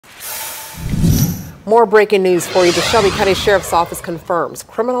More breaking news for you. The Shelby County Sheriff's Office confirms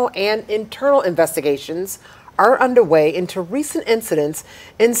criminal and internal investigations are underway into recent incidents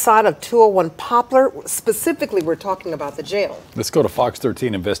inside of 201 Poplar. Specifically, we're talking about the jail. Let's go to Fox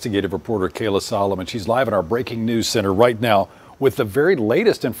 13 investigative reporter Kayla Solomon. She's live in our breaking news center right now with the very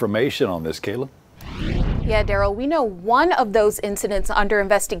latest information on this. Kayla? Yeah, Daryl, we know one of those incidents under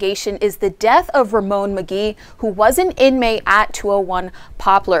investigation is the death of Ramon McGee, who was an inmate at 201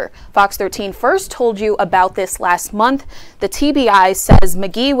 Poplar. Fox 13 first told you about this last month. The TBI says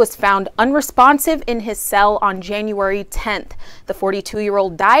McGee was found unresponsive in his cell on January 10th. The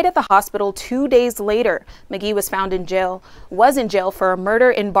 42-year-old died at the hospital 2 days later. McGee was in jail for a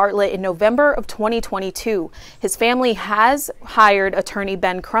murder in Bartlett in November of 2022. His family has hired attorney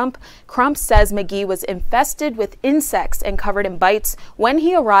Ben Crump. Crump says McGee was infested with insects and covered in bites when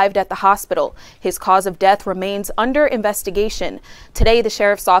he arrived at the hospital. His cause of death remains under investigation. Today, the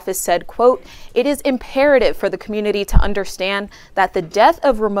sheriff's office said, quote, "It is imperative for the community to understand that the death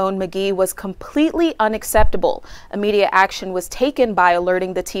of Ramon McGee was completely unacceptable. Immediate action was taken by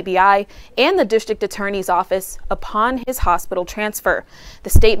alerting the TBI and the district attorney's office upon his hospital transfer." The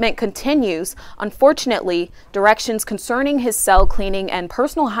statement continues, "Unfortunately, directions concerning his cell cleaning and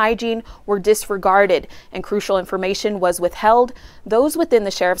personal hygiene were disregarded, and crucial information was withheld. Those within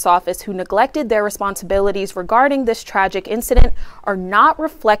the sheriff's office who neglected their responsibilities regarding this tragic incident are not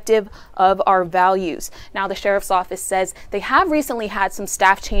reflective of our values." Now, the sheriff's office says they have recently had some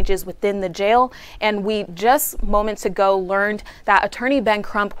staff changes within the jail, and we just moments ago learned that attorney Ben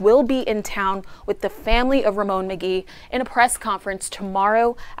Crump will be in town with the family of Ramon McGee in a press conference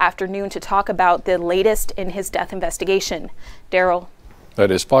tomorrow afternoon to talk about the latest in his death investigation. Daryl. That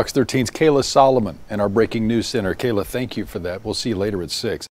is Fox 13's Kayla Solomon in our breaking news center. Kayla, thank you for that. We'll see you later at 6.